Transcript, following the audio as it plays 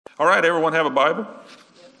All right, everyone have a Bible?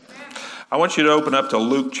 I want you to open up to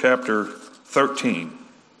Luke chapter 13.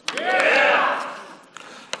 Yeah!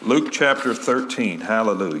 Luke chapter 13.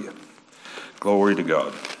 Hallelujah. Glory to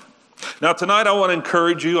God. Now tonight I want to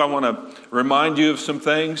encourage you. I want to remind you of some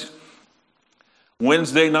things.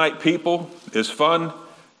 Wednesday night people is fun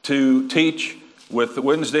to teach with the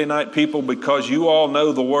Wednesday night people because you all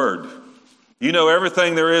know the Word. You know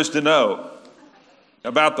everything there is to know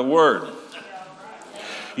about the Word.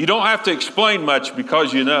 You don't have to explain much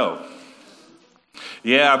because you know.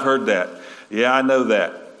 Yeah, I've heard that. Yeah, I know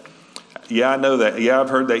that. Yeah, I know that. Yeah, I've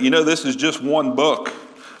heard that. You know, this is just one book,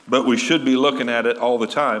 but we should be looking at it all the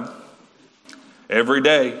time. Every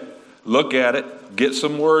day, look at it, get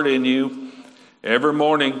some Word in you. Every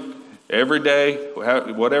morning, every day,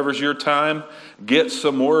 whatever's your time, get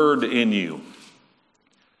some Word in you.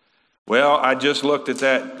 Well, I just looked at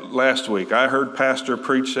that last week. I heard Pastor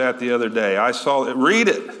preach that the other day. I saw it. Read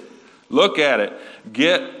it. Look at it.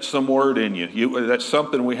 Get some Word in you. That's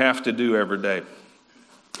something we have to do every day.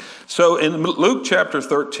 So in Luke chapter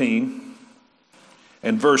 13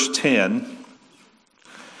 and verse 10,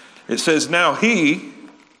 it says, "Now he,"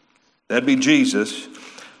 that'd be Jesus,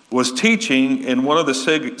 "was teaching in one of the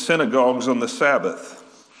synagogues on the Sabbath.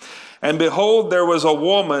 And behold, there was a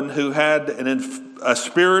woman who had a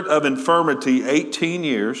spirit of infirmity 18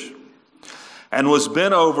 years, and was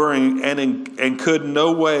bent over and could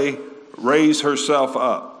no way raise herself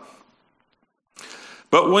up.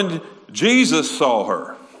 But when Jesus saw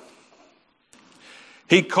her,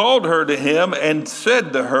 he called her to him and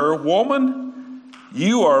said to her, 'Woman,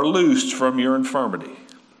 you are loosed from your infirmity.'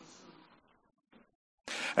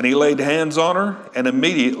 And he laid hands on her, and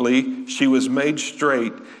immediately she was made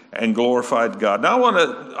straight and glorified God." Now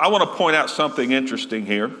I want to point out something interesting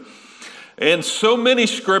here. In so many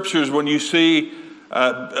scriptures, when you see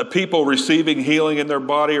people receiving healing in their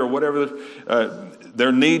body or whatever,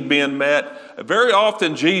 their need being met, very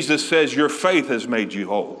often Jesus says, "Your faith has made you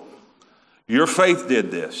whole. Your faith did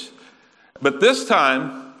this." But this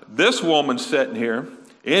time, this woman sitting here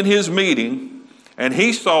in his meeting, and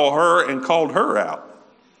he saw her and called her out.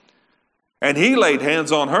 And he laid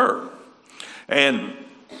hands on her. And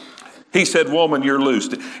he said, "Woman, you're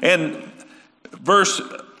loosed." And verse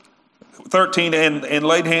 13, and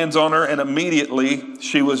laid hands on her, and immediately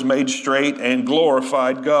she was made straight and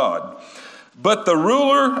glorified God. But the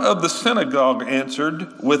ruler of the synagogue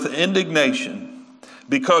answered with indignation,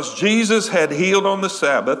 because Jesus had healed on the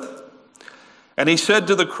Sabbath. And he said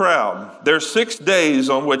to the crowd, "There's 6 days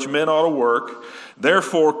on which men ought to work.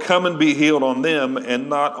 Therefore, come and be healed on them and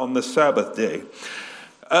not on the Sabbath day."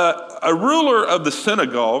 A ruler of the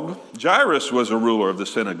synagogue, Jairus was a ruler of the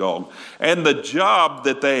synagogue, and the job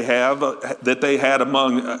that they had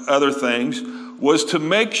among other things was to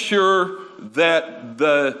make sure that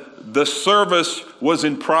the service was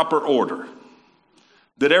in proper order,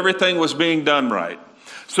 that everything was being done right.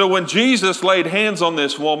 So when Jesus laid hands on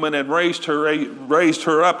this woman and raised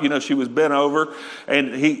her up, you know, she was bent over,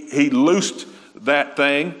 and he loosed that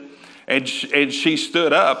thing, and she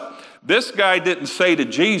stood up. This guy didn't say to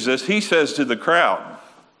Jesus, he says to the crowd,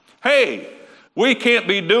 "Hey, we can't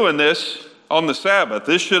be doing this on the Sabbath.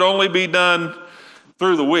 This should only be done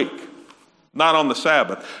through the week, not on the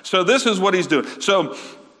Sabbath." So this is what he's doing. So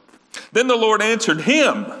then the Lord answered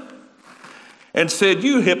him and said,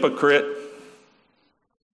 "You hypocrite."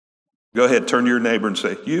 Go ahead, turn to your neighbor and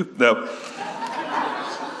say, "You?" No.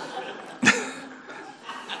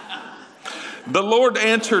 The Lord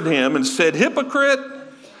answered him and said, "Hypocrite,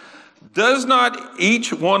 does not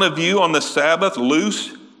each one of you on the Sabbath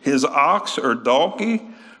loose his ox or donkey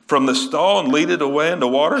from the stall and lead it away into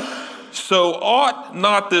water? So ought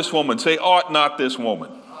not this woman," say, "ought not this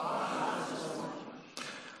woman,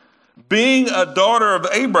 being a daughter of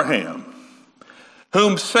Abraham,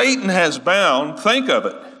 whom Satan has bound," think of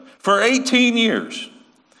it, "for 18 years,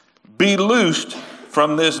 be loosed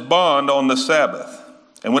from this bond on the Sabbath."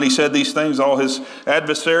 And when he said these things, all his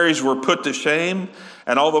adversaries were put to shame,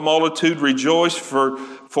 and all the multitude rejoiced for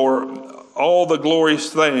all the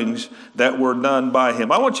glorious things that were done by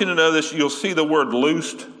him. I want you to know this. You'll see the word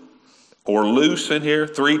loosed or loose in here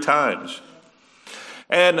 3 times.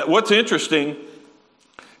 And what's interesting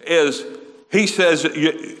is he says,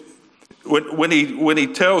 when he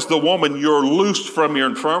tells the woman, "You're loosed from your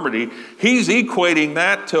infirmity," he's equating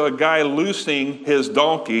that to a guy loosing his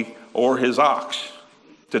donkey or his ox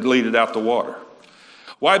to lead it out to water.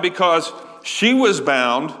 Why? Because she was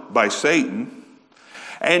bound by Satan,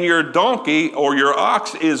 and your donkey or your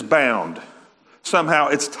ox is bound. Somehow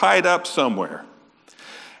it's tied up somewhere.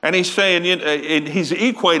 And he's saying, and he's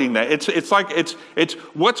equating that. It's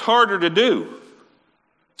what's harder to do?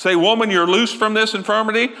 Say, woman, you're loose from this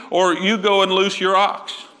infirmity, or you go and loose your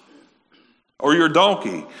ox or your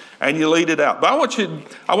donkey and you lead it out. But I want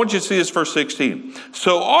you to see this verse 16.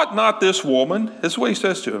 So ought not this woman, this is what he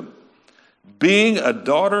says to him, being a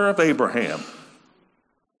daughter of Abraham,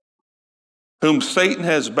 whom Satan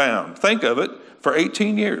has bound, think of it, for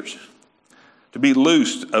 18 years, to be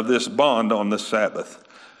loosed of this bond on the Sabbath.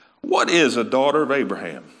 What is a daughter of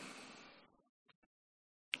Abraham?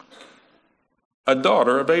 A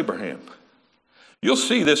daughter of Abraham. You'll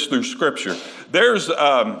see this through Scripture. There's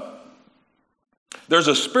a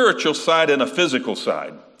spiritual side and a physical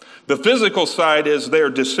side. The physical side is they're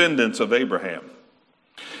descendants of Abraham.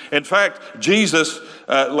 In fact, Jesus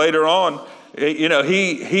later on,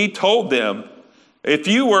 he told them,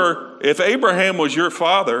 if Abraham was your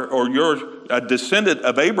father or you're a descendant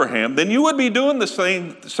of Abraham, then you would be doing the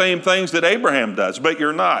same things that Abraham does, but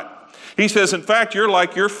you're not. He says, in fact, you're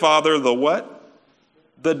like your father, the what?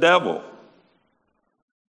 The devil.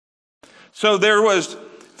 So there was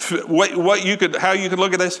how you could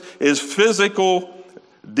look at this is physical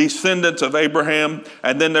descendants of Abraham,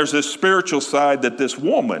 and then there's this spiritual side that this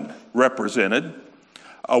woman represented.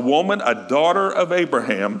 A woman, a daughter of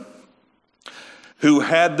Abraham, who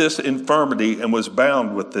had this infirmity and was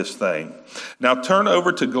bound with this thing. Now turn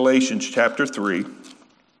over to Galatians chapter 3.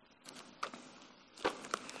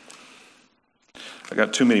 I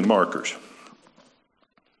got too many markers.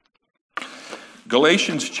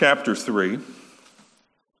 Galatians chapter 3.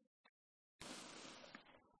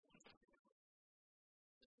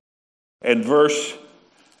 And verse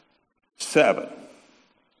 7.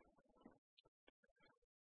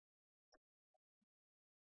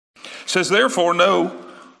 It says, therefore know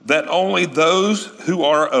that only those who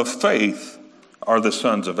are of faith are the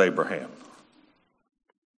sons of Abraham.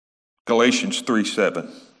 Galatians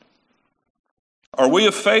 3:7. Are we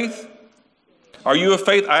of faith? Are you of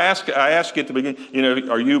faith? I ask you at the beginning,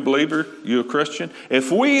 are you a believer? Are you a Christian?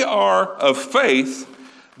 If we are of faith,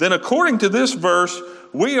 then according to this verse,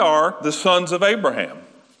 we are the sons of Abraham.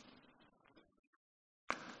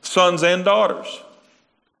 Sons and daughters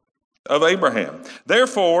of Abraham.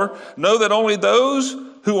 Therefore, know that only those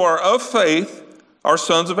who are of faith are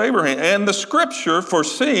sons of Abraham. And the Scripture,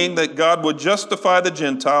 foreseeing that God would justify the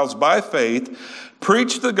Gentiles by faith,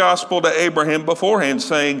 preached the gospel to Abraham beforehand,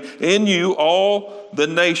 saying, in you all the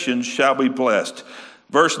nations shall be blessed.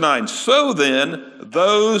 Verse 9, so then,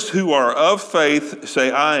 those who are of faith,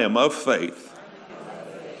 say, I am of faith,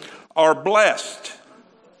 are blessed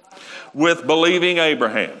with believing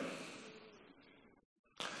Abraham.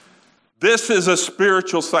 This is a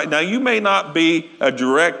spiritual side. Now, you may not be a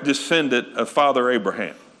direct descendant of Father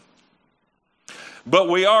Abraham, but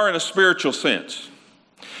we are in a spiritual sense.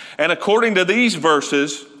 And according to these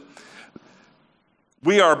verses,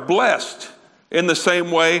 we are blessed in the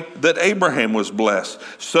same way that Abraham was blessed.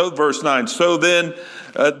 So, verse 9, so then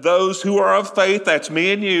those who are of faith, that's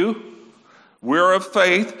me and you, we're of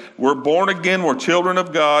faith, we're born again, we're children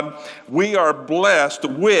of God, we are blessed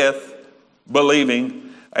with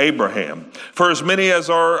believing Abraham. For as many as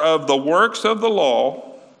are of the works of the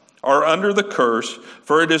law are under the curse,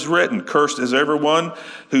 for it is written, cursed is everyone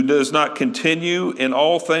who does not continue in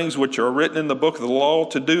all things which are written in the book of the law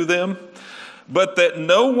to do them. But that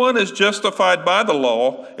no one is justified by the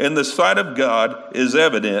law in the sight of God is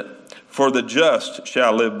evident, for the just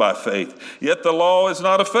shall live by faith. Yet the law is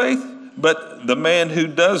not of faith, but the man who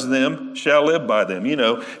does them shall live by them.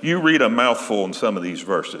 You read a mouthful in some of these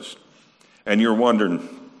verses, and you're wondering,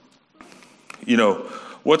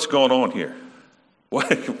 what's going on here?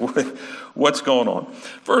 What's going on?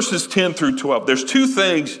 Verses 10 through 12. There's two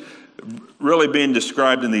things really being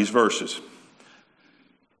described in these verses.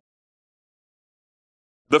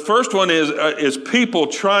 The first one is people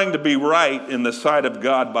trying to be right in the sight of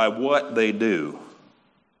God by what they do.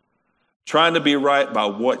 Trying to be right by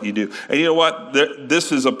what you do. And you know what?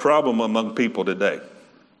 This is a problem among people today.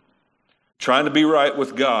 Trying to be right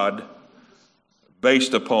with God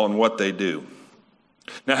based upon what they do.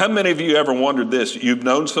 Now, how many of you ever wondered this? You've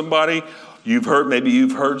known somebody, maybe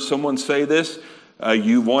you've heard someone say this,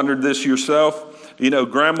 you've wondered this yourself.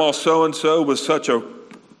 Grandma so-and-so was such a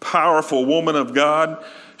powerful woman of God.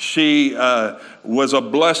 She was a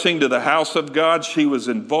blessing to the house of God. She was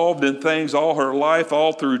involved in things all her life,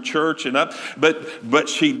 all through church and up, but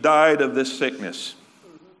she died of this sickness.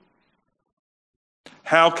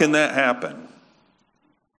 How can that happen?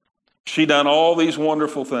 She done all these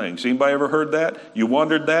wonderful things. Anybody ever heard that? You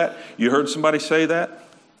wondered that? You heard somebody say that?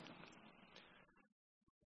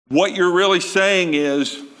 What you're really saying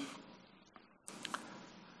is,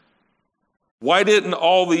 why didn't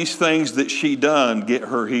all these things that she done get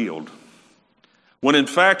her healed? When in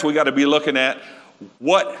fact, we got to be looking at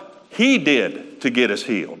what he did to get us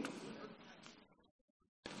healed.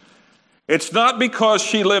 It's not because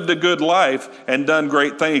she lived a good life and done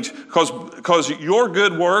great things, because your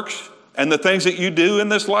good works and the things that you do in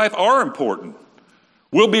this life are important.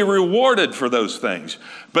 We'll be rewarded for those things.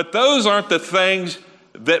 But those aren't the things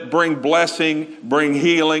that bring blessing, bring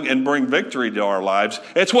healing, and bring victory to our lives.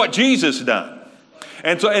 It's what Jesus done.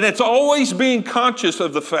 And it's always being conscious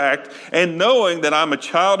of the fact and knowing that I'm a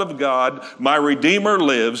child of God, my Redeemer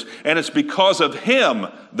lives, and it's because of him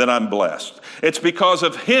that I'm blessed. It's because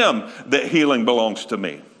of him that healing belongs to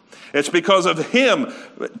me. It's because of him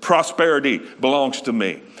prosperity belongs to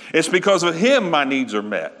me. It's because of him my needs are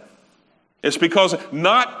met. It's because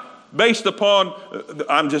not based upon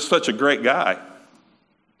I'm just such a great guy.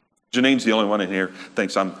 Janine's the only one in here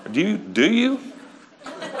thinks I'm. Do you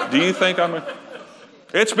think I'm?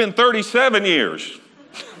 It's been 37 years.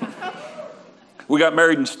 We got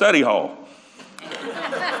married in study hall.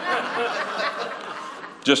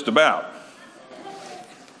 Just about.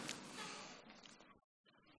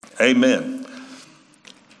 Amen.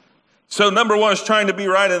 So number one is trying to be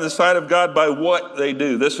right in the sight of God by what they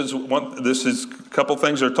do. This is a couple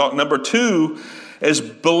things they're talking. Number two is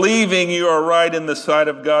believing you are right in the sight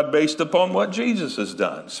of God based upon what Jesus has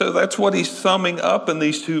done. So that's what he's summing up in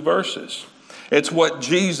these two verses. It's what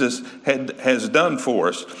Jesus has done for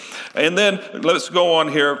us. And then let's go on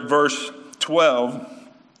here, verse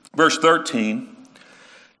 13.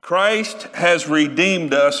 Christ has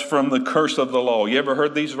redeemed us from the curse of the law. You ever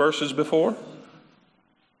heard these verses before?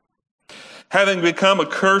 Having become a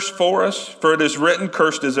curse for us, for it is written,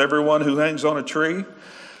 cursed is everyone who hangs on a tree,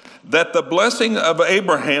 that the blessing of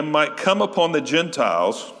Abraham might come upon the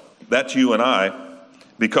Gentiles, that's you and I,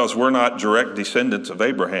 because we're not direct descendants of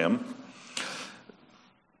Abraham.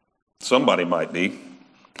 Somebody might be.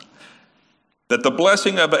 That the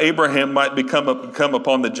blessing of Abraham might come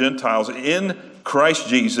upon the Gentiles in Christ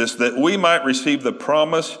Jesus, that we might receive the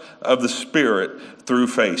promise of the Spirit through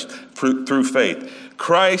faith.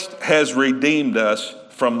 Christ has redeemed us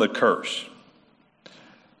from the curse.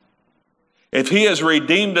 If he has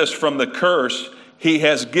redeemed us from the curse, he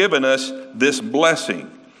has given us this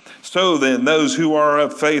blessing. So then, those who are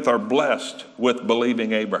of faith are blessed with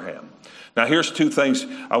believing Abraham. Now, here's two things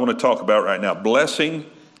I want to talk about right now. Blessing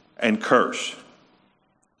and curse.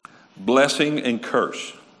 Blessing and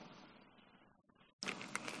curse.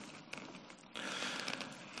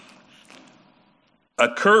 A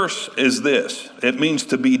curse is this. It means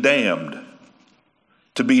to be damned,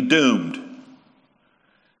 to be doomed,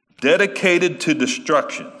 dedicated to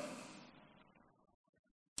destruction.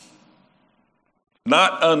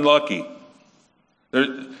 Not unlucky.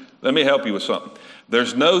 Let me help you with something.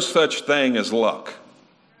 There's no such thing as luck.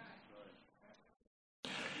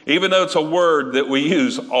 Even though it's a word that we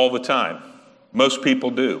use all the time. Most people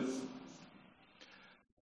do.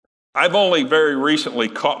 I've only very recently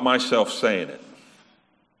caught myself saying it.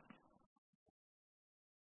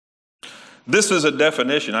 This is a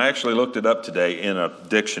definition. I actually looked it up today in a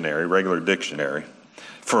dictionary, regular dictionary,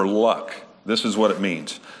 for luck. This is what it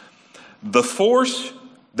means. The force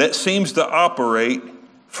that seems to operate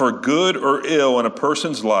for good or ill in a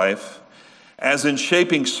person's life, as in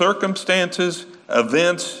shaping circumstances,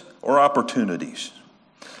 events, or opportunities.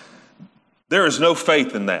 There is no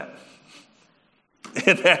faith in that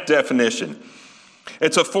definition.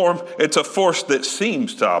 It's a force that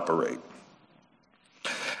seems to operate.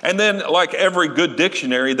 And then, like every good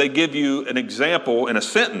dictionary, they give you an example in a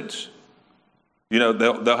sentence. You know,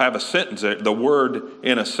 they'll have a sentence, the word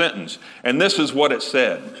in a sentence. And this is what it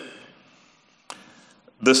said.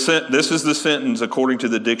 This is the sentence according to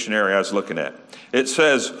the dictionary I was looking at. It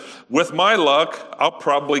says, with my luck, I'll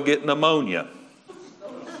probably get pneumonia.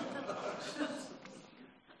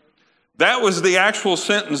 That was the actual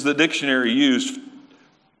sentence the dictionary used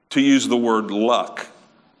to use the word luck.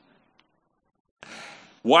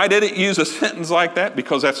 Why did it use a sentence like that?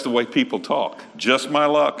 Because that's the way people talk. Just my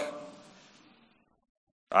luck.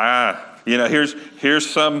 Here's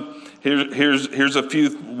a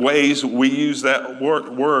few ways we use that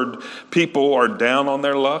word. People are down on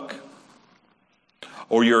their luck,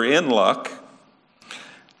 or you're in luck.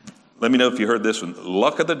 Let me know if you heard this one.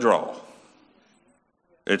 Luck of the draw.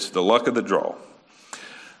 It's the luck of the draw.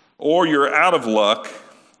 Or you're out of luck,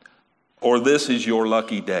 or this is your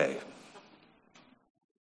lucky day.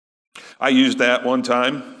 I used that one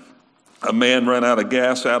time. A man ran out of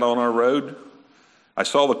gas out on our road. I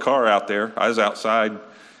saw the car out there. I was outside,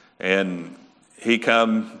 and he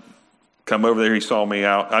come over there. He saw me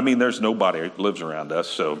out. I mean, there's nobody that lives around us,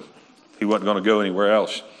 so he wasn't going to go anywhere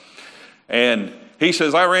else. And He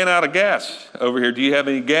says, I ran out of gas over here. Do you have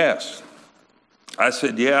any gas? I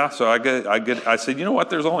said, yeah. So I said, you know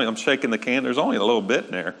what? I'm shaking the can. There's only a little bit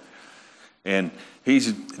in there. And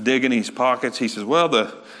he's digging his pockets. He says,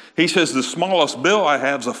 the smallest bill I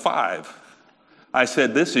have is a 5. I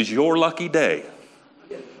said, this is your lucky day.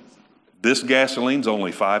 This gasoline's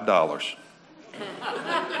only $5.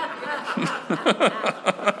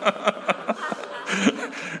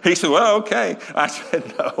 He said, well, okay. I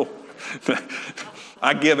said, no.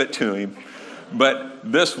 I give it to him.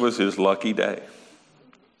 But this was his lucky day.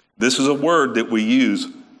 This is a word that we use.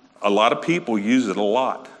 A lot of people use it a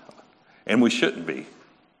lot. And we shouldn't be.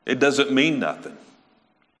 It doesn't mean nothing.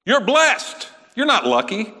 You're blessed. You're not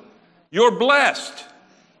lucky. You're blessed.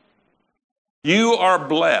 You are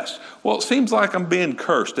blessed. Well, it seems like I'm being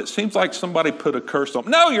cursed. It seems like somebody put a curse on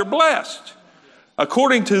me. No, you're blessed.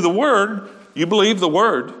 According to the word, you believe the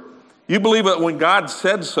word. You believe that when God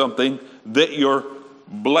said something, that you're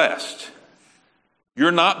blessed.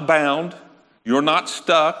 You're not bound. You're not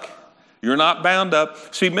stuck. You're not bound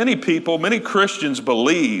up. See, many Christians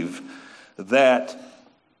believe that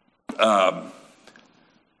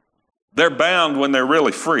they're bound when they're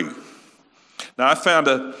really free. Now, I found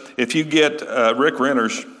if you get Rick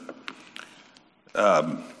Renner's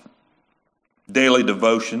daily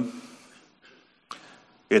devotion,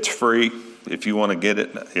 it's free if you want to get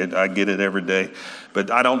it. I get it every day. But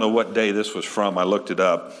I don't know what day this was from. I looked it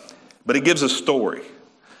up. But he gives a story.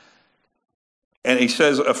 And he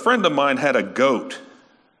says, a friend of mine had a goat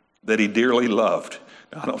that he dearly loved.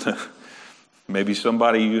 I don't know. Maybe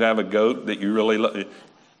you have a goat that you really love.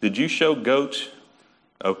 Did you show goats?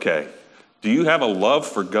 Okay. Do you have a love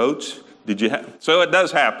for goats? So it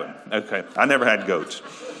does happen. Okay. I never had goats.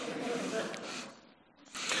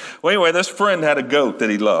 Well, anyway, this friend had a goat that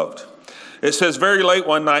he loved. It says, very late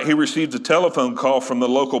one night, he received a telephone call from the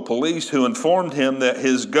local police who informed him that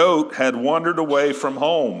his goat had wandered away from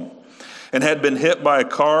home and had been hit by a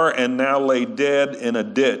car and now lay dead in a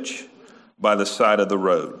ditch by the side of the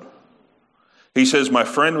road. He says, my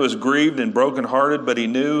friend was grieved and brokenhearted, but he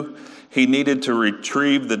knew he needed to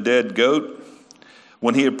retrieve the dead goat.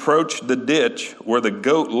 When he approached the ditch where the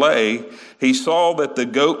goat lay, he saw that the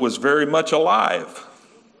goat was very much alive.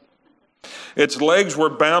 Its legs were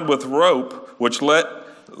bound with rope, which let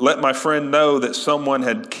my friend know that someone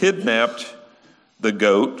had kidnapped the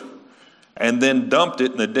goat and then dumped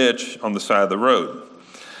it in the ditch on the side of the road.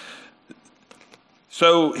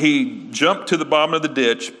 So he jumped to the bottom of the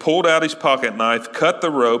ditch, pulled out his pocket knife, cut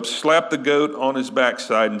the rope, slapped the goat on his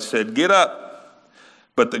backside and said, get up.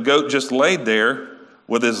 But the goat just laid there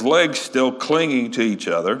with his legs still clinging to each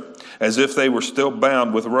other as if they were still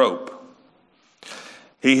bound with rope.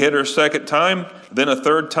 He hit her a second time, then a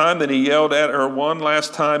third time, then he yelled at her one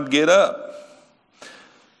last time, get up.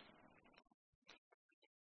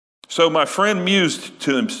 So my friend mused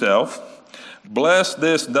to himself, bless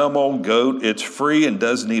this dumb old goat, it's free and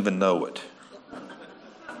doesn't even know it.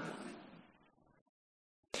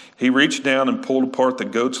 He reached down and pulled apart the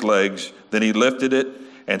goat's legs, then he lifted it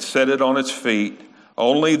and set it on its feet.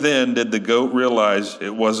 Only then did the goat realize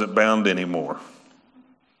it wasn't bound anymore.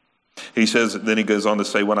 He says, then he goes on to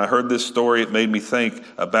say, when I heard this story, it made me think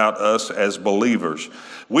about us as believers.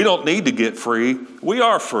 We don't need to get free. We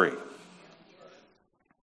are free.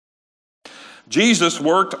 Jesus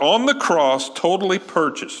worked on the cross, totally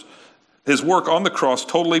purchased. His work on the cross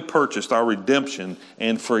totally purchased our redemption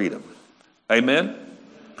and freedom. Amen?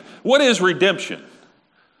 What is redemption?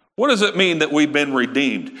 What does it mean that we've been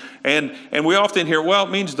redeemed? And we often hear, well,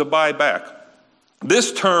 it means to buy back.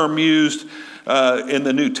 This term used in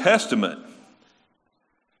the New Testament,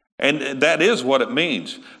 and that is what it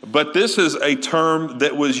means. But this is a term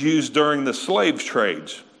that was used during the slave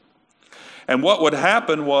trades. And what would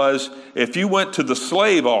happen was, if you went to the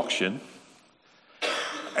slave auction,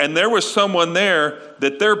 and there was someone there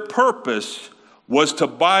that their purpose was to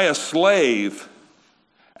buy a slave,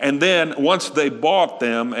 and then once they bought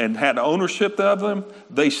them and had ownership of them,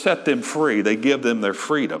 they set them free. They give them their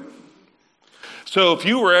freedom. So if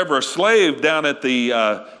you were ever a slave down at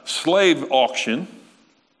the slave auction,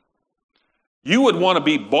 you would want to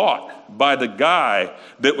be bought by the guy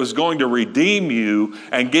that was going to redeem you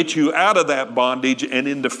and get you out of that bondage and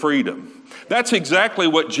into freedom. That's exactly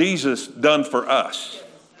what Jesus done for us.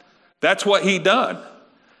 That's what he done.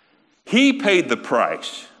 He paid the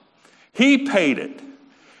price. He paid it.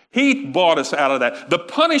 He bought us out of that. The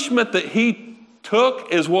punishment that he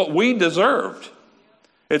took is what we deserved.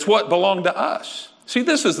 It's what belonged to us. See,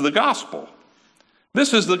 this is the gospel.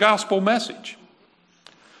 This is the gospel message.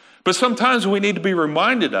 But sometimes we need to be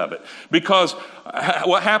reminded of it, because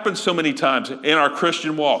what happens so many times in our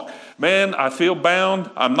Christian walk, man, I feel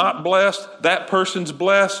bound. I'm not blessed. That person's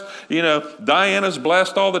blessed. Diana's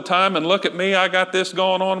blessed all the time. And look at me. I got this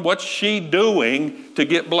going on. What's she doing to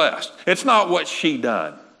get blessed? It's not what she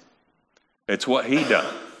done. It's what he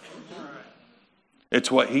done.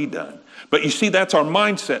 It's what he done. But you see, that's our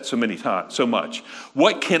mindset so many times, so much.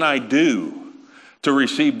 What can I do to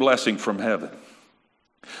receive blessing from heaven?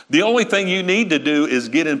 The only thing you need to do is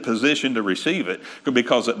get in position to receive it,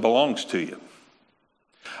 because it belongs to you.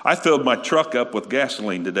 I filled my truck up with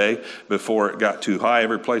gasoline today before it got too high.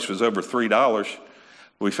 Every place was over $3.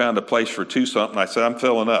 We found a place for $2 something. I said, I'm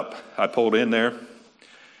filling up. I pulled in there.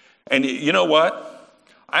 And you know what?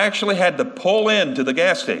 I actually had to pull into the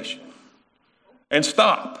gas station and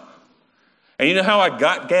stop. And you know how I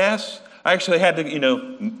got gas? I actually had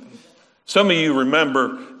to, some of you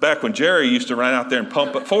remember back when Jerry used to run out there and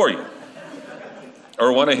pump it for you,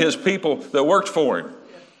 or one of his people that worked for him.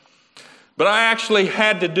 But I actually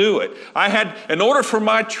had to do it. In order for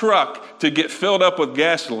my truck to get filled up with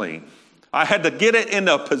gasoline, I had to get it in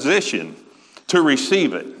a position to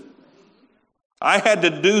receive it. I had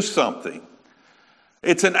to do something.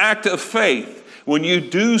 It's an act of faith when you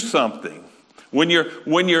do something. When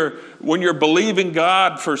you're believing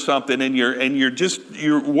God for something, and you're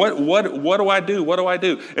what do I do? What do I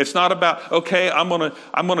do? It's not about, okay, I'm gonna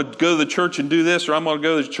go to the church and do this, or I'm gonna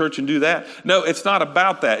go to the church and do that. No, it's not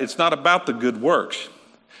about that. It's not about the good works.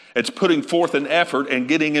 It's putting forth an effort and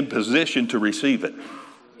getting in position to receive it.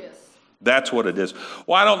 Yes. That's what it is.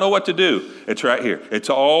 Well, I don't know what to do. It's right here. It's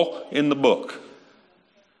all in the book.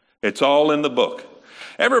 It's all in the book.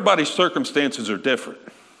 Everybody's circumstances are different.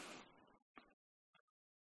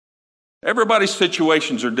 Everybody's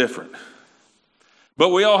situations are different, but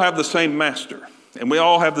we all have the same master, and we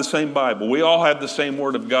all have the same Bible. We all have the same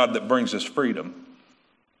word of God that brings us freedom.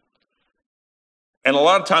 And a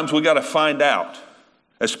lot of times we got to find out,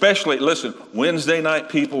 especially, listen, Wednesday night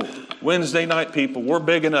people, we're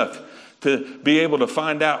big enough to be able to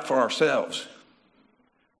find out for ourselves,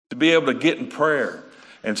 to be able to get in prayer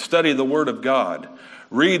and study the word of God.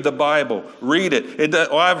 Read the Bible, read it.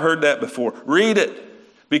 I've heard that before. Read it.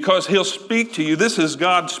 Because he'll speak to you. This is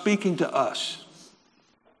God speaking to us.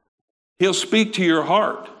 He'll speak to your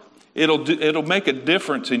heart. It'll make a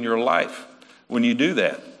difference in your life when you do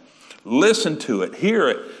that. Listen to it. Hear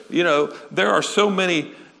it. There are so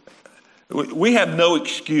many. We have no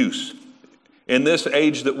excuse in this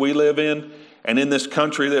age that we live in, and in this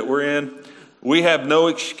country that we're in. We have no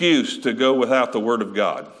excuse to go without the Word of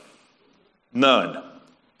God. None.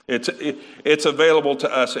 It's available to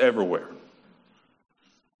us everywhere.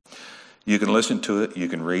 You can listen to it, you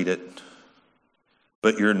can read it,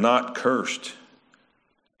 but you're not cursed.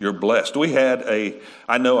 You're blessed. I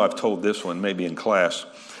know I've told this one maybe in class.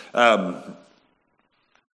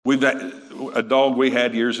 We've got a dog we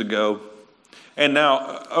had years ago, and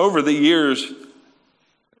now over the years,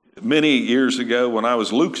 many years ago when I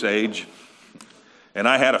was Luke's age, and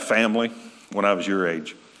I had a family when I was your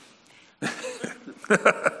age,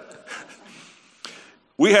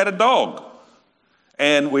 we had a dog.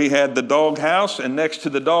 And we had the dog house, and next to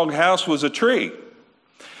the dog house was a tree.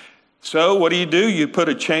 So what do? You put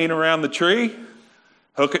a chain around the tree,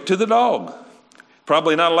 hook it to the dog.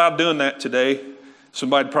 Probably not allowed doing that today.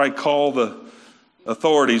 Somebody'd probably call the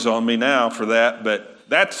authorities on me now for that, but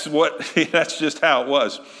that's just how it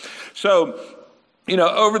was. So,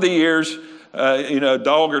 over the years, a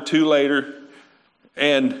dog or two later,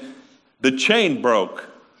 and the chain broke.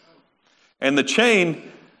 And the chain,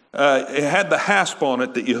 it had the hasp on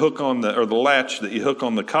it that you hook on the latch that you hook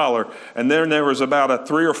on the collar, and then there was about a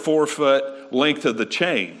 3 or 4 foot length of the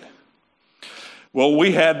chain. Well,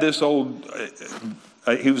 we had this old,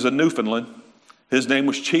 he was a Newfoundland. His name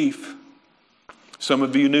was Chief. Some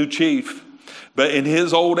of you knew Chief. But in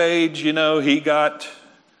his old age, he got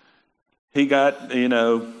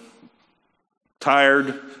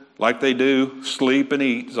tired like they do, sleep and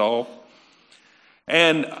eat is all.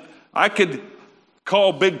 And I could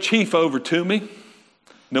call Big Chief over to me,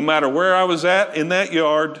 no matter where I was at in that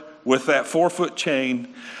yard with that 4-foot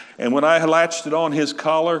chain. And when I latched it on his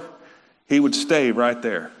collar, he would stay right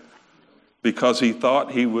there because he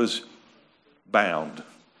thought he was bound.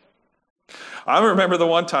 I remember the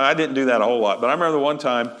one time, I didn't do that a whole lot, but I remember the one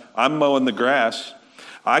time I'm mowing the grass.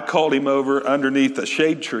 I called him over underneath a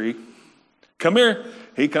shade tree. Come here.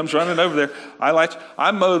 He comes running over there.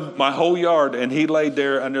 I mowed my whole yard, and he laid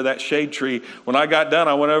there under that shade tree. When I got done,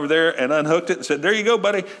 I went over there and unhooked it and said, "There you go,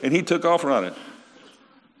 buddy." And he took off running.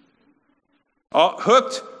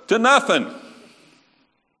 Hooked to nothing.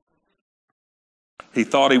 He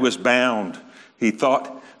thought he was bound.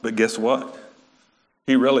 But guess what?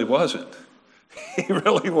 He really wasn't. He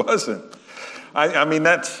really wasn't. I mean,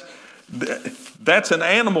 that's an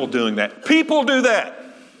animal doing that. People do that.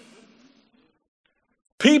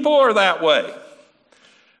 People are that way.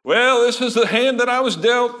 Well, this is the hand that I was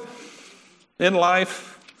dealt in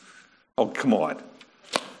life. Oh, come on.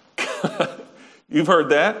 You've heard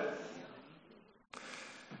that.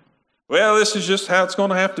 Well, this is just how it's going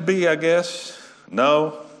to have to be, I guess.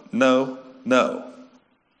 No.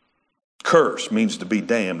 Curse means to be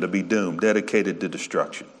damned, to be doomed, dedicated to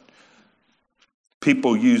destruction.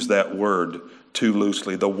 People use that word too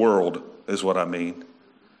loosely. The world is what I mean.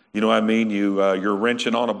 You know what I mean? You're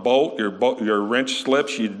wrenching on a bolt, your wrench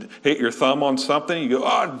slips, you hit your thumb on something, you go,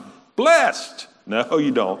 oh, blessed. No,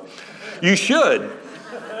 you don't. You should.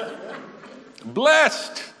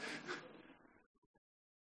 Blessed.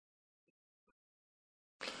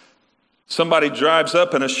 Somebody drives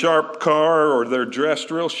up in a sharp car, or they're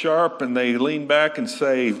dressed real sharp, and they lean back and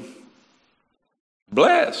say,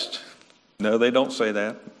 blessed. No, they don't say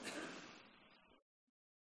that.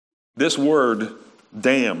 This word,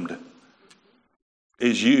 damned,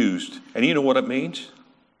 is used. And you know what it means?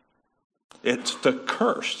 It's to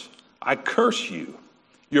curse. I curse you.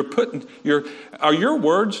 Are your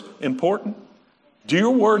words important? Do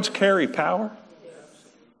your words carry power?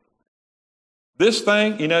 This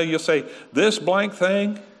thing, you'll say, this blank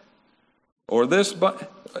thing, or this blank.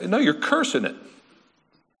 No, you're cursing it.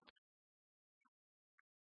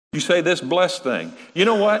 You say this blessed thing. You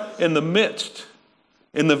know what? In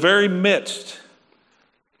the very midst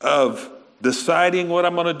of deciding what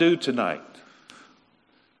I'm going to do tonight,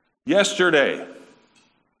 yesterday,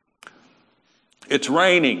 it's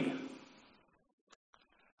raining.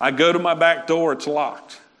 I go to my back door, it's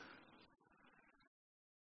locked.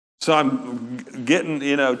 So I'm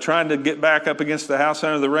trying to get back up against the house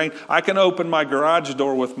under the rain. I can open my garage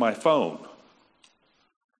door with my phone.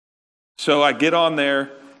 So I get on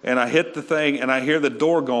there and I hit the thing and I hear the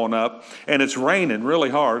door going up and it's raining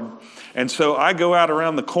really hard. And so I go out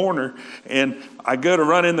around the corner and I go to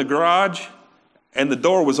run in the garage and the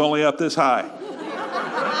door was only up this high.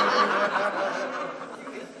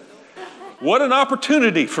 What an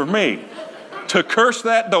opportunity for me to curse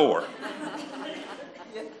that door.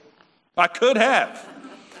 I could have.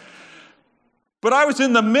 But I was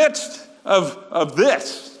in the midst of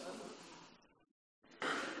this.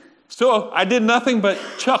 So I did nothing but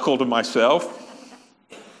chuckle to myself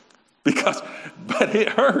but it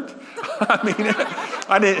hurt. I mean,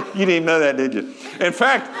 you didn't even know that, did you? In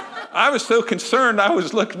fact, I was so concerned I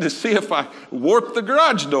was looking to see if I warped the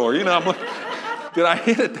garage door. I'm like, did I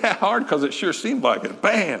hit it that hard? Because it sure seemed like it.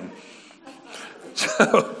 Bam.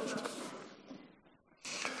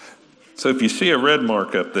 So if you see a red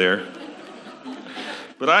mark up there,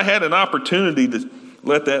 but I had an opportunity to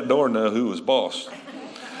let that door know who was boss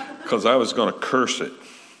because I was going to curse it.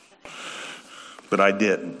 But I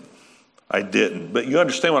didn't. But you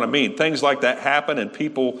understand what I mean. Things like that happen and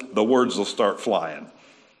the words will start flying.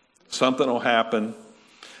 Something will happen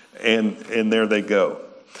and there they go.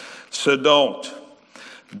 So don't.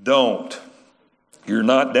 You're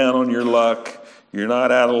not down on your luck. You're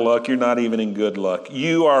not out of luck. You're not even in good luck.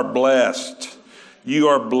 You are blessed. You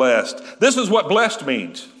are blessed. This is what blessed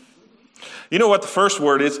means. You know what the first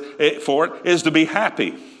word is for it is to be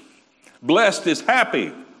happy. Blessed is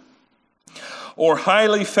happy or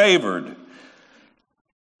highly favored.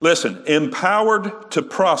 Listen, empowered to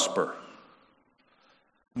prosper,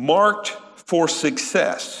 marked for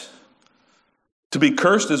success. To be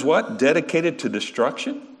cursed is what? Dedicated to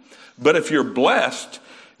destruction. But if you're blessed,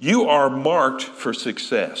 you are marked for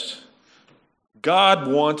success. God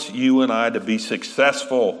wants you and I to be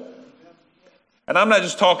successful. And I'm not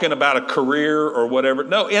just talking about a career or whatever.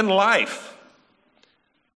 No, in life.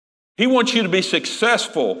 He wants you to be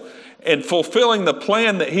successful in fulfilling the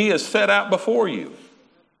plan that He has set out before you.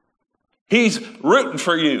 He's rooting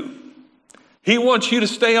for you. He wants you to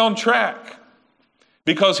stay on track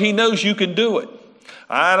because He knows you can do it.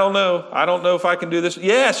 I don't know if I can do this.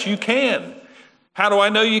 Yes, you can. How do I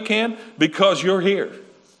know you can? Because you're here.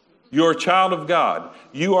 You're a child of God.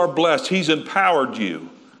 You are blessed. He's empowered you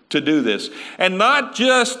to do this. And not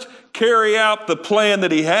just carry out the plan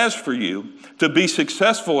that He has for you to be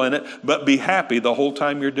successful in it, but be happy the whole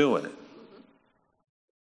time you're doing it.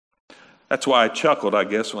 That's why I chuckled, I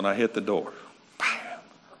guess, when I hit the door. Bam.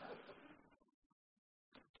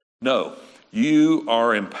 No, you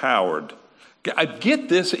are empowered. Get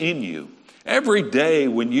this in you. Every day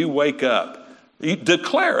when you wake up, you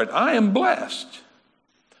declare it. I am blessed.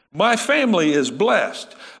 My family is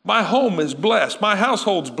blessed. My home is blessed. My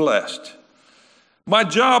household's blessed. My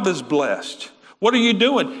job is blessed. What are you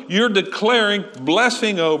doing? You're declaring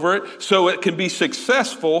blessing over it so it can be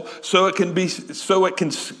successful, so it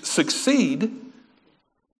can succeed.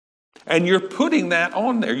 And you're putting that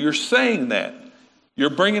on there. You're saying that. You're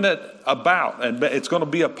bringing it about, and it's going to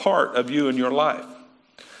be a part of you in your life.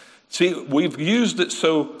 See, we've used it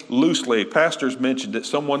so loosely. Pastors mentioned it.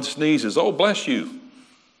 Someone sneezes. Oh, bless you.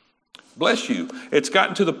 Bless you. It's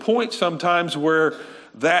gotten to the point sometimes where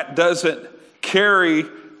that doesn't carry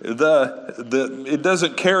it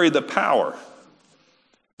doesn't carry the power,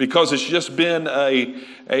 because it's just been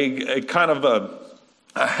a kind of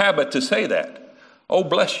a habit to say that. Oh,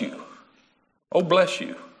 bless you. Oh, bless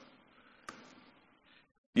you.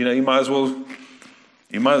 You know, you might as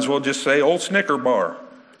well just say old Snicker bar.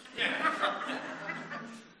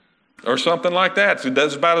 Or something like that. It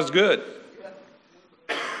does about as good.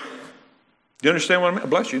 Do you understand what I mean?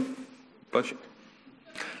 Bless you. Bless you.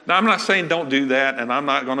 Now, I'm not saying don't do that, and I'm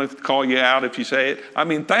not going to call you out if you say it. I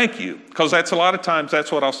mean, thank you, because that's a lot of times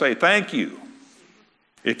that's what I'll say. Thank you.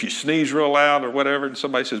 If you sneeze real loud or whatever, and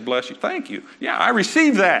somebody says bless you, thank you. Yeah, I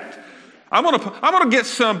receive that. I'm gonna get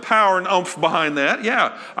some power and oomph behind that.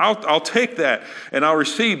 Yeah, I'll take that, and I'll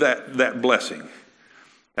receive that blessing.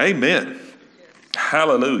 Amen.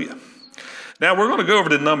 Hallelujah. Now we're going to go over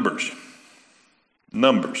to Numbers.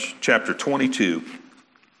 Numbers chapter 22.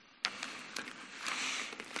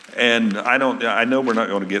 And I know we're not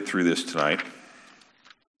going to get through this tonight.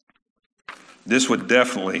 This would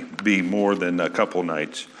definitely be more than a couple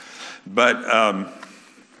nights. But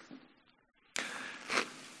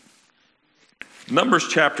Numbers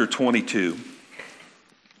chapter 22.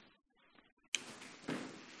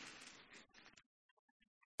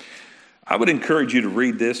 I would encourage you to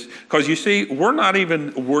read this, because you see, we're not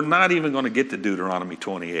even going to get to Deuteronomy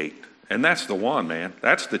 28. And that's the one, man.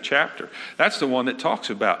 That's the chapter. That's the one that talks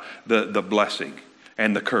about the blessing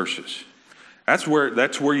and the curses. That's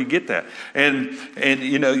where you get that. And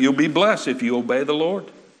you know, you'll be blessed if you obey the Lord.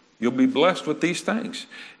 You'll be blessed with these things.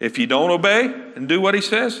 If you don't obey and do what he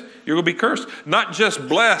says, you're going to be cursed. Not just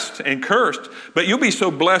blessed and cursed, but you'll be so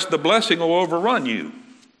blessed the blessing will overrun you,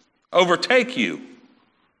 overtake you,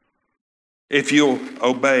 if you'll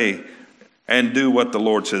obey and do what the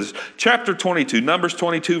Lord says. Chapter 22, Numbers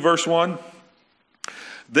 22, verse 1.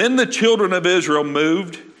 Then the children of Israel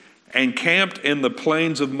moved and camped in the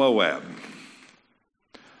plains of Moab,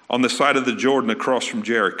 on the side of the Jordan across from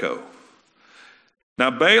Jericho.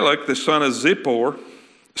 Now Balak, the son of Zippor,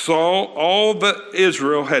 saw all that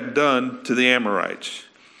Israel had done to the Amorites.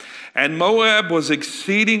 And Moab was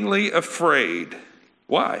exceedingly afraid.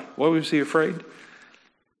 Why? Why was he afraid?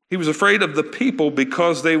 He was afraid of the people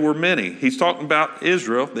because they were many. He's talking about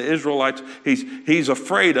Israel, the Israelites. He's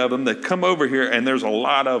afraid of them. They come over here, and there's a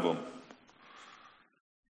lot of them.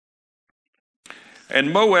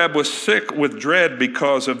 And Moab was sick with dread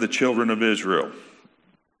because of the children of Israel.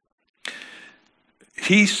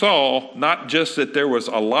 He saw not just that there was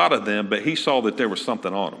a lot of them, but he saw that there was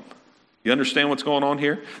something on them. You understand what's going on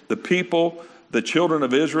here? The people, the children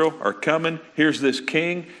of Israel are coming. Here's this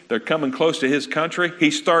king. They're coming close to his country.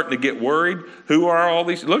 He's starting to get worried. Who are all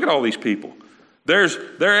these? Look at all these people. They're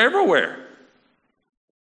everywhere.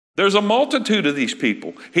 There's a multitude of these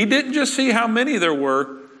people. He didn't just see how many there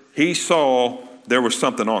were. He saw there was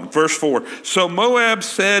something on. Verse 4, so Moab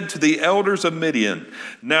said to the elders of Midian,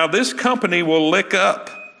 now this company will lick up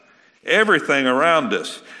everything around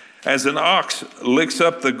us, as an ox licks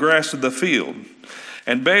up the grass of the field.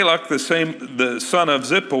 And Balak, the son of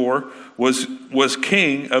Zippor, was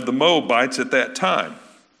king of the Moabites at that time.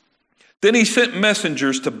 Then he sent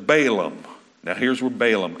messengers to Balaam. Now here's where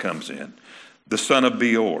Balaam comes in, the son of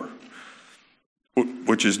Beor,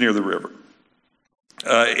 which is near the river,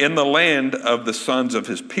 in the land of the sons of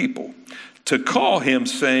his people, to call him,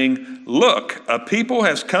 saying, look, a people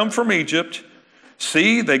has come from Egypt.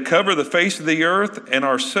 See, they cover the face of the earth and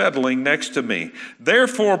are settling next to me.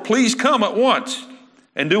 Therefore, please come at once.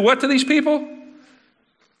 And do what to these people?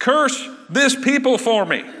 Curse this people for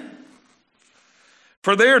me.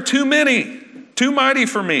 For they are too many, too mighty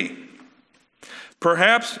for me.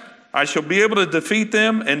 Perhaps I shall be able to defeat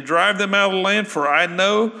them and drive them out of the land, for I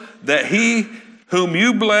know that he whom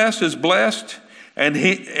you bless is blessed, and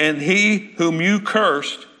he whom you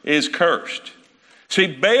cursed is cursed. See,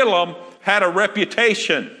 Balaam had a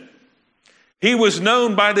reputation. He was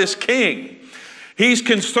known by this king. He's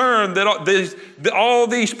concerned that all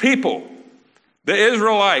these people, the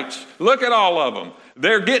Israelites, look at all of them.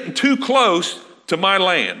 They're getting too close to my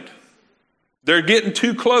land. They're getting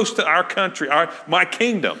too close to our country, my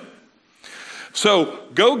kingdom. So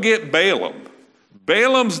go get Balaam.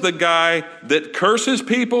 Balaam's the guy that curses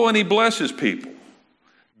people and he blesses people.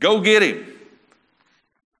 Go get him.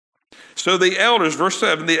 So the elders, verse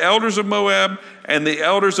 7, the elders of Moab and the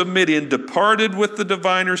elders of Midian departed with the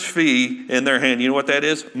diviner's fee in their hand. You know what that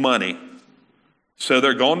is? Money. So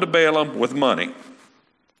they're going to Balaam with money.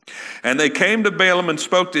 And they came to Balaam and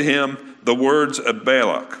spoke to him the words of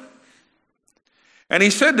Balak. And he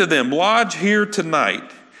said to them, lodge here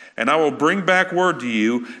tonight, and I will bring back word to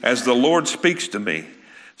you as the Lord speaks to me.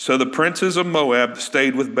 So the princes of Moab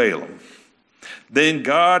stayed with Balaam. Then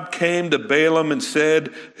God came to Balaam and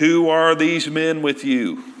said, who are these men with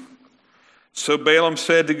you? So Balaam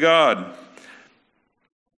said to God,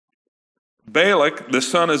 Balak, the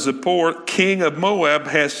son of Zippor, king of Moab,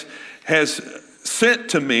 has sent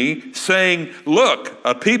to me, saying, look,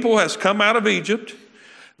 a people has come out of Egypt.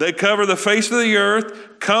 They cover the face of the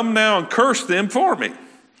earth. Come now and curse them for me.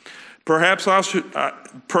 Perhaps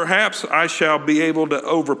I shall be able to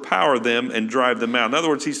overpower them and drive them out. In other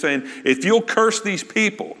words, he's saying, if you'll curse these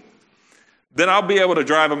people, then I'll be able to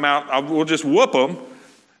drive them out. We'll just whoop them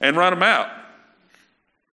and run them out.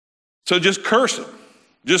 So just curse them.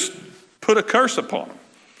 Just put a curse upon them.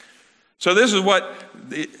 So this is what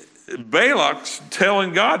Balak's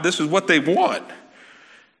telling God, this is what they want.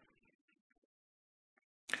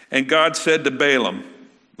 And God said to Balaam,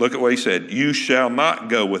 look at what he said, you shall not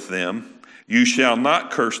go with them. You shall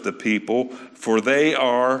not curse the people, for they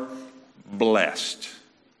are blessed.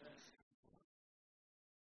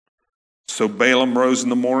 So Balaam rose in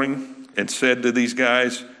the morning and said to these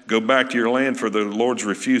guys, go back to your land, for the Lord's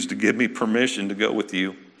refused to give me permission to go with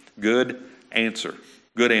you. Good answer.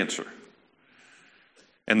 Good answer.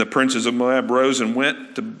 And the princes of Moab rose and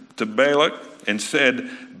went to Balak and said,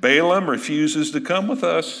 Balaam refuses to come with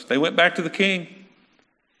us. They went back to the king.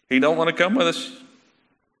 He don't want to come with us.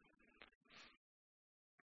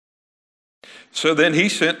 So then he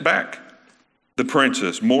sent back the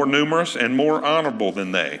princes, more numerous and more honorable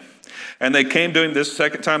than they. And they came to him this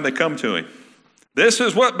second time they come to him. This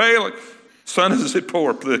is what Balak, son of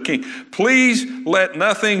Zippor, the king, please let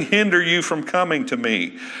nothing hinder you from coming to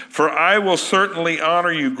me, for I will certainly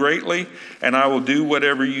honor you greatly, and I will do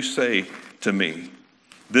whatever you say to me.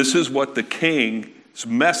 This is what the king's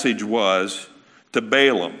message was to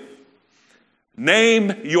Balaam.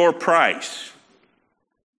 Name your price.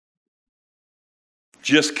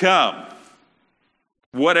 Just come.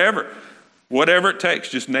 Whatever it takes,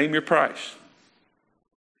 just name your price.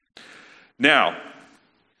 Now,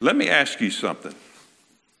 let me ask you something.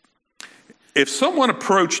 If someone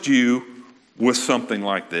approached you with something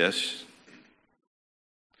like this,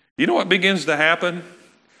 you know what begins to happen?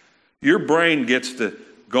 Your brain gets to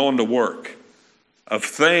going to work of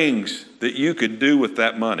things that you could do with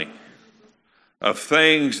that money, of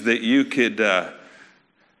things that you could,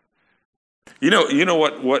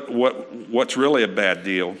 what's really a bad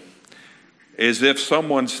deal is if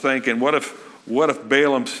someone's thinking, what if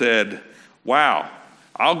Balaam said, wow,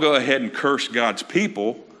 I'll go ahead and curse God's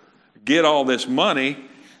people, get all this money,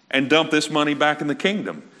 and dump this money back in the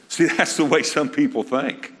kingdom. See, that's the way some people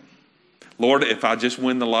think. Lord, if I just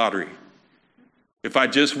win the lottery, if I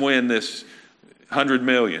just win this 100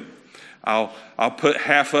 million, I'll put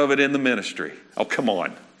half of it in the ministry. Oh, come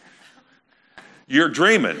on. You're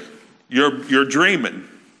dreaming. You're dreaming.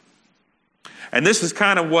 And this is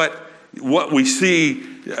kind of what we see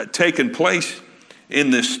taking place in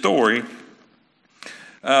this story.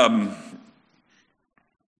 I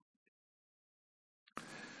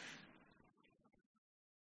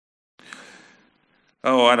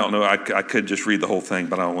don't know. I could just read the whole thing,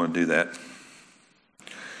 but I don't want to do that.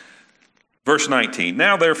 Verse 19,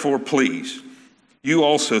 now therefore, please, you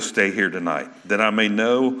also stay here tonight, that I may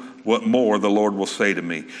know what more the Lord will say to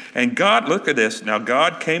me. And God, look at this. Now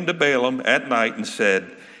God came to Balaam at night and said,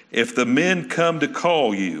 if the men come to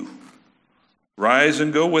call you, rise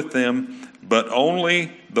and go with them, but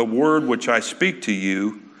only the word which I speak to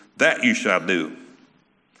you, that you shall do.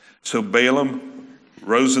 So Balaam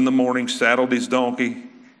rose in the morning, saddled his donkey,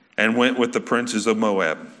 and went with the princes of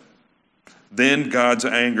Moab. Then God's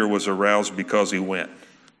anger was aroused because he went.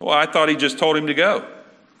 Well, I thought he just told him to go.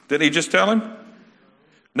 Didn't he just tell him?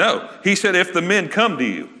 No. He said, if the men come to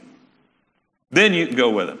you, then you can go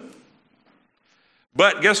with them.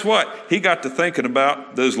 But guess what? He got to thinking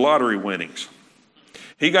about those lottery winnings.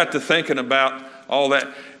 He got to thinking about all that.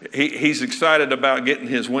 He's excited about getting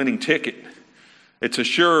his winning ticket. It's a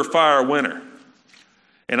surefire winner.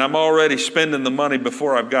 And I'm already spending the money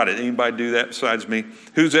before I've got it. Anybody do that besides me?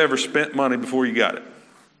 Who's ever spent money before you got it?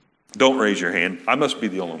 Don't raise your hand. I must be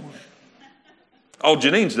the only one. Oh,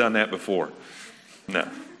 Janine's done that before. No.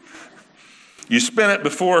 You spent it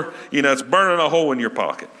before, it's burning a hole in your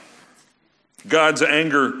pocket. God's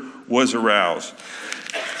anger was aroused.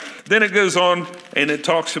 Then it goes on and it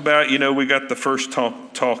talks about, we got the first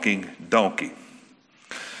talking donkey.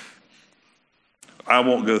 I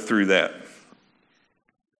won't go through that.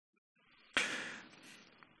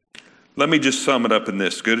 Let me just sum it up in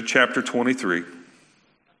this. Go to chapter 23.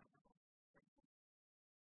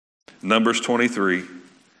 Numbers 23,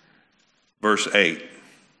 verse 8.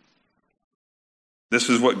 This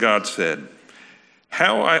is what God said.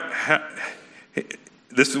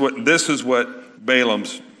 This is what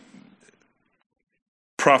Balaam's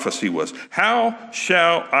prophecy was. How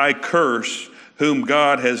shall I curse whom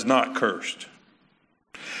God has not cursed?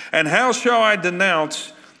 And how shall I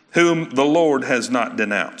denounce whom the Lord has not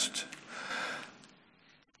denounced?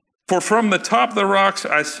 For from the top of the rocks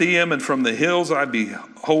I see him, and from the hills I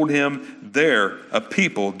behold him, there a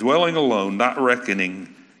people dwelling alone, not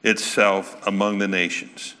reckoning itself among the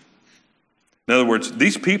nations. In other words,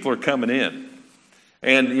 these people are coming in.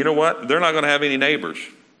 And you know what? They're not going to have any neighbors.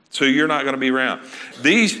 So you're not going to be around.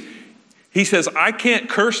 He says, I can't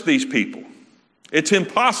curse these people. It's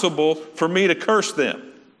impossible for me to curse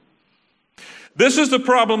them. This is the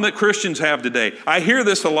problem that Christians have today. I hear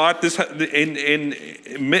this a lot. It's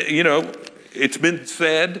been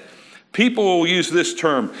said. People will use this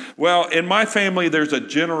term. Well, in my family, there's a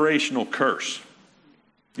generational curse.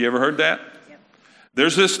 You ever heard that? Yep.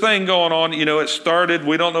 There's this thing going on. It started.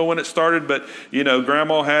 We don't know when it started, but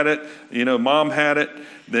Grandma had it. Mom had it.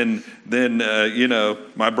 Then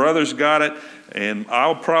my brothers got it, and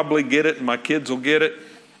I'll probably get it, and my kids will get it.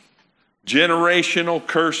 Generational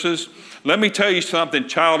curses. Let me tell you something,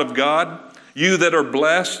 child of God, you that are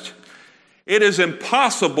blessed, it is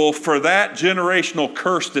impossible for that generational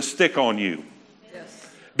curse to stick on you. Yes.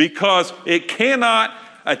 Because it cannot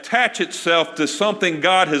attach itself to something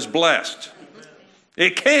God has blessed.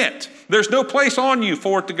 It can't. There's no place on you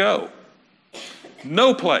for it to go.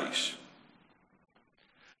 No place.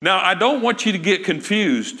 Now, I don't want you to get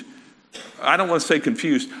confused. I don't want to say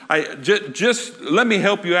confused. Just let me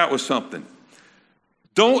help you out with something.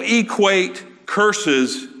 Don't equate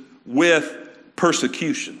curses with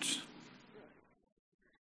persecutions.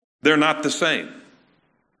 They're not the same.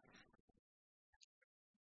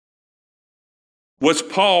 Was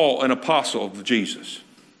Paul an apostle of Jesus?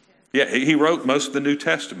 Yeah, he wrote most of the New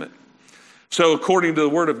Testament. So according to the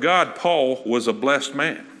Word of God, Paul was a blessed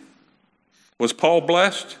man. Was Paul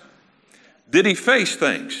blessed? Did he face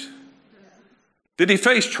things? Did he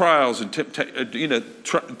face trials and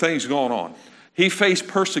things going on? He faced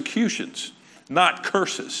persecutions, not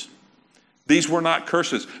curses. These were not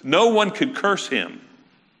curses. No one could curse him,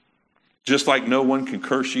 just like no one can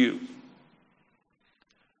curse you.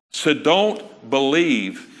 So don't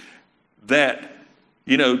believe that,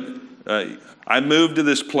 I moved to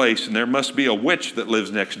this place and there must be a witch that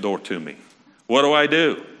lives next door to me. What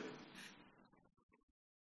do?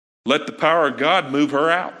 Let the power of God move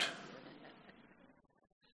her out.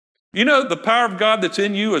 The power of God that's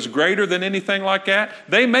in you is greater than anything like that.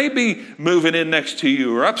 They may be moving in next to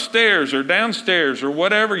you or upstairs or downstairs or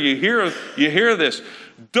whatever. You hear this.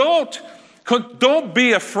 Don't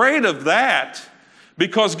be afraid of that,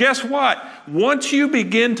 because guess what? Once you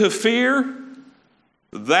begin to fear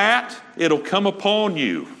that, it'll come upon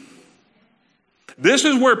you. This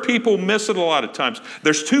is where people miss it a lot of times.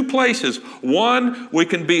 There's two places. One, we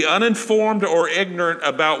can be uninformed or ignorant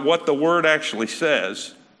about what the Word actually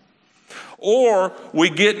says. Or we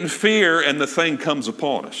get in fear and the thing comes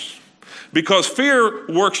upon us. Because fear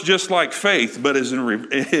works just like faith, but is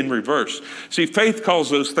in reverse. See, faith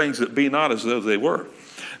calls those things that be not as though they were.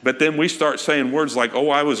 But then we start saying words like, oh,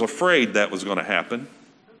 I was afraid that was going to happen.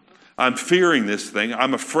 I'm fearing this thing.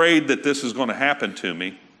 I'm afraid that this is going to happen to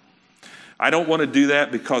me. I don't want to do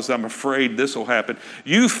that because I'm afraid this will happen.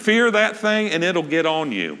 You fear that thing and it'll get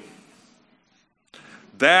on you.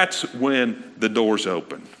 That's when the doors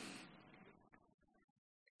open.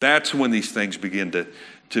 That's when these things begin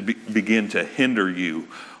to hinder you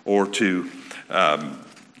or to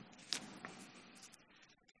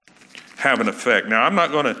have an effect. Now, I'm not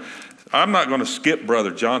going to skip Brother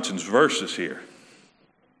Johnson's verses here.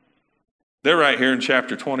 They're right here in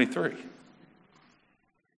chapter 23.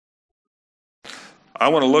 I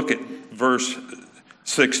want to look at verse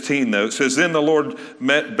 16, though. It says, Then the Lord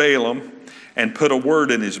met Balaam and put a word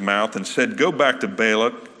in his mouth and said, Go back to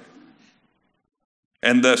Balak,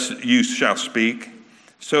 and thus you shall speak.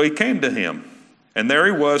 So he came to him, and there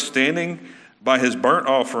he was standing by his burnt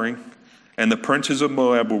offering, and the princes of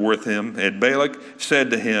Moab were with him. And Balak said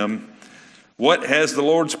to him, What has the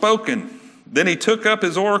Lord spoken? Then he took up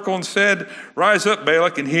his oracle and said, Rise up,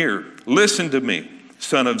 Balak, and hear. Listen to me,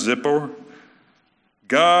 son of Zippor.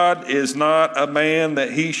 God is not a man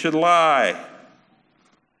that he should lie.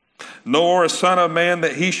 nor a son of man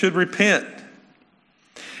that he should repent.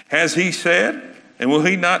 Has he said, and will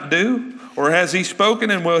he not do? Or has he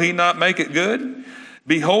spoken, and will he not make it good?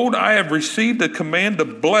 Behold, I have received a command to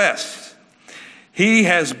bless. He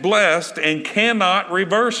has blessed and cannot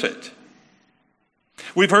reverse it.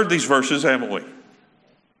 We've heard these verses, haven't we?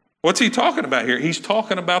 What's he talking about here? He's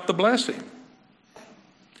talking about the blessing.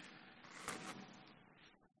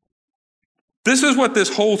 This is what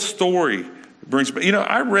this whole story brings. You know,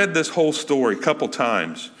 I read this whole story a couple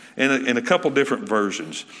times in a couple different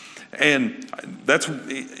versions. And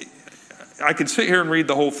I could sit here and read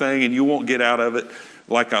the whole thing and you won't get out of it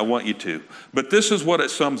like I want you to. But this is what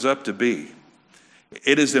it sums up to be.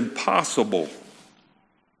 It is impossible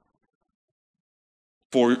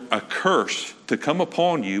for a curse to come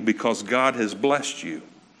upon you because God has blessed you.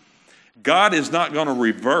 God is not going to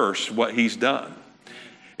reverse what he's done.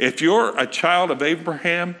 If you're a child of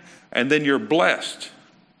Abraham and then you're blessed,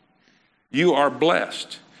 you are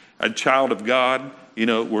blessed. A child of God, you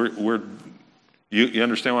know, you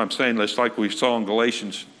understand what I'm saying? It's like we saw in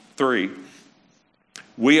Galatians 3.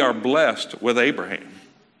 We are blessed with Abraham.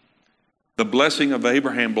 The blessing of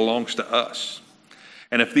Abraham belongs to us.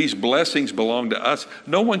 And if these blessings belong to us,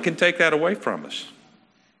 no one can take that away from us.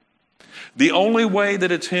 The only way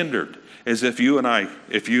that it's hindered is if you and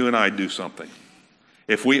I do something.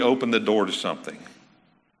 If we open the door to something.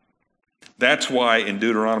 That's why in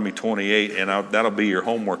Deuteronomy 28, and that'll be your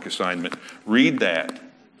homework assignment, read that.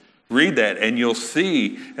 Read that, and you'll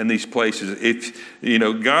see in these places. If you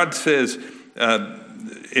know, God says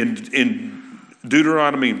in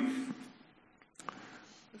Deuteronomy,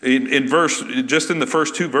 in the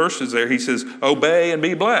first two verses there, he says, obey and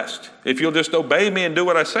be blessed. If you'll just obey me and do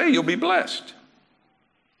what I say, you'll be blessed.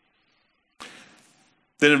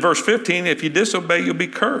 Then in verse 15, if you disobey, you'll be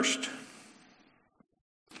cursed.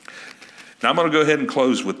 Now I'm going to go ahead and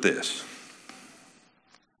close with this.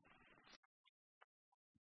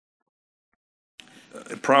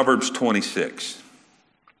 Proverbs 26.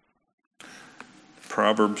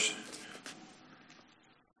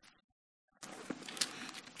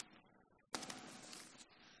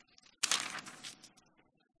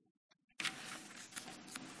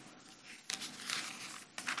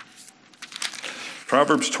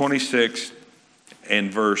 Proverbs 26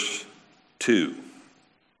 and verse 2.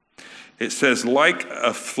 It says, like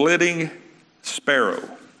a flitting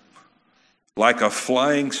sparrow, like a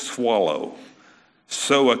flying swallow,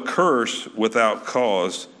 so a curse without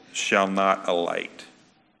cause shall not alight.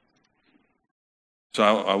 So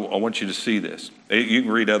I want you to see this. You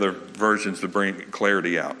can read other versions to bring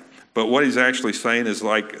clarity out. But what he's actually saying is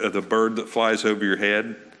like the bird that flies over your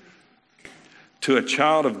head. To a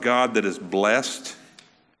child of God that is blessed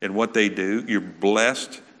in what they do, you're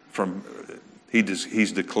blessed from,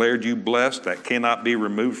 he's declared you blessed. That cannot be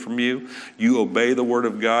removed from you. You obey the word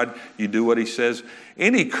of God. You do what he says.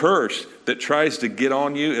 Any curse that tries to get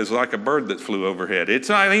on you is like a bird that flew overhead. It's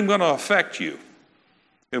not even going to affect you.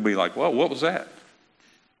 It'll be like, well, what was that?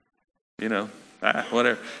 You know,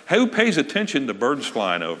 whatever. Who pays attention to birds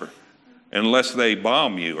flying over? Unless they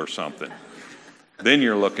bomb you or something. Then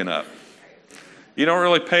you're looking up. You don't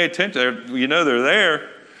really pay attention. You know they're there,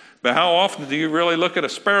 but how often do you really look at a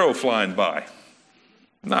sparrow flying by?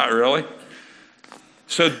 Not really.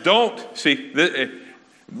 So don't, see,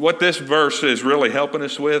 what this verse is really helping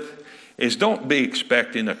us with is don't be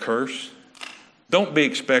expecting a curse. Don't be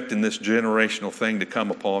expecting this generational thing to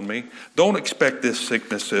come upon me. Don't expect this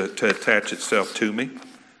sickness to attach itself to me.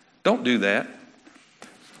 Don't do that.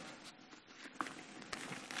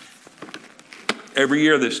 Every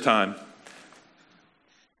year this time,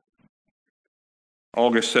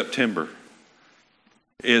 August, September,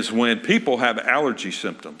 is when people have allergy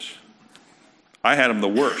symptoms. I had them the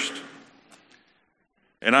worst.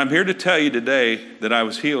 And I'm here to tell you today that I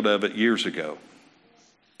was healed of it years ago.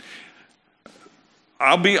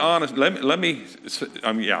 I'll be honest.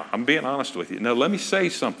 I'm being honest with you. Now, let me say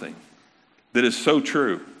something that is so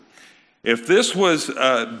true. If this was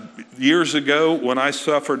years ago when I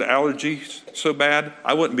suffered allergies so bad,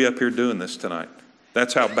 I wouldn't be up here doing this tonight.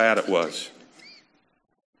 That's how bad it was.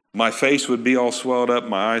 My face would be all swelled up.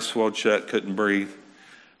 My eyes swelled shut, couldn't breathe.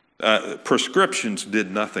 Prescriptions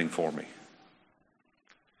did nothing for me.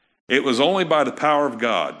 It was only by the power of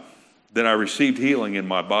God that I received healing in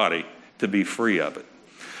my body to be free of it.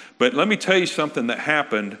 But let me tell you something that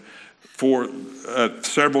happened for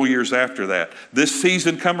several years after that. This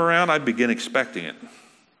season come around, I begin expecting it.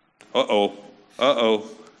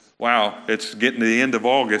 Wow, it's getting to the end of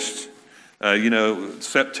August.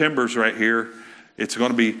 September's right here. It's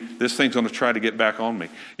going to be, this thing's going to try to get back on me.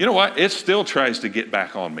 You know what? It still tries to get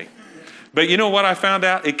back on me. But you know what I found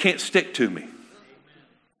out? It can't stick to me.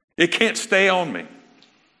 It can't stay on me.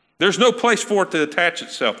 There's no place for it to attach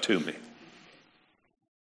itself to me.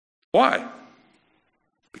 Why?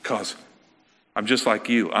 Because I'm just like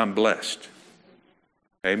you. I'm blessed.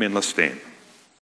 Amen. Let's stand.